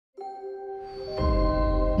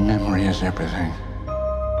Memory is everything.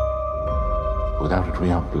 Without it, we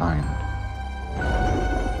are blind.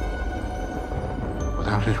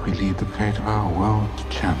 Without it, we leave the fate of our world to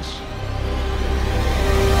chance.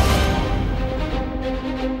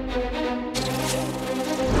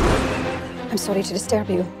 I'm sorry to disturb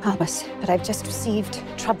you, Albus, but I've just received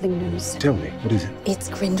troubling news. Tell me, what is it? It's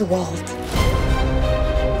Grindelwald.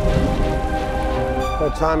 The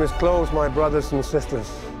time is closed, my brothers and sisters.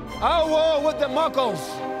 Our war with the Muggles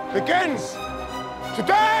begins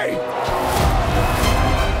today!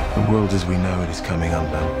 The world as we know it is coming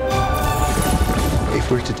undone.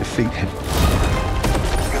 If we're to defeat him,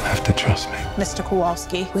 you'll have to trust me. Mr.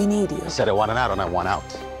 Kowalski, we need you. I said I want an out and I want out.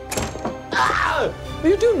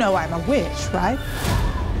 You do know I'm a witch, right?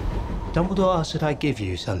 Dumbledore asked that I give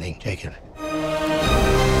you something, Jacob.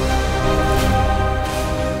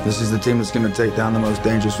 This is the team that's going to take down the most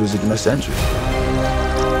dangerous wizard in the century.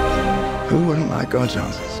 Who wouldn't like our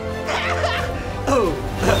chances? Oh!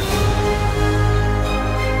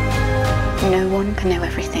 No one can know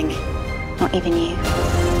everything, not even you.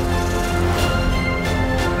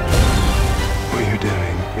 What you're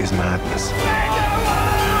doing is madness.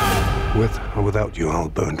 With or without you, I'll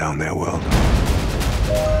burn down their world.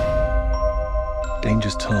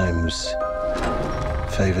 Dangerous times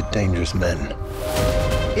favor dangerous men.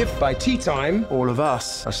 If by tea time, All of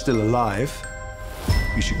us are still alive.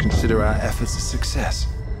 You should consider our efforts a success,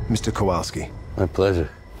 Mr. Kowalski. My pleasure.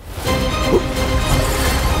 Do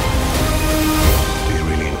you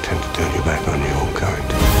really intend to turn your back on your own kind?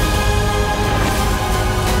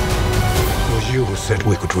 It was you who said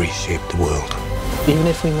we could reshape the world. Even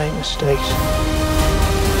if we make mistakes.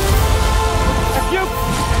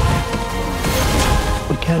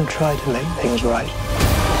 We can try to make things right.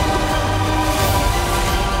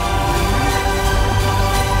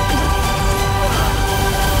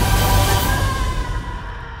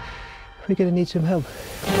 We're gonna need some help.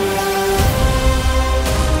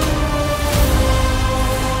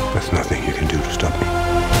 There's nothing you can do to stop me.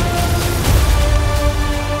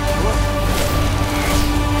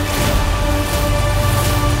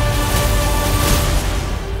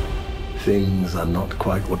 Things are not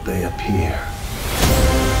quite what they appear.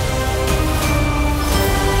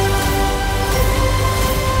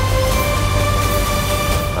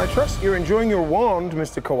 I trust you're enjoying your wand,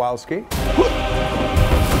 Mr. Kowalski.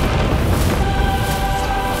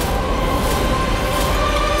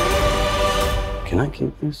 Can I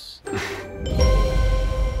keep this?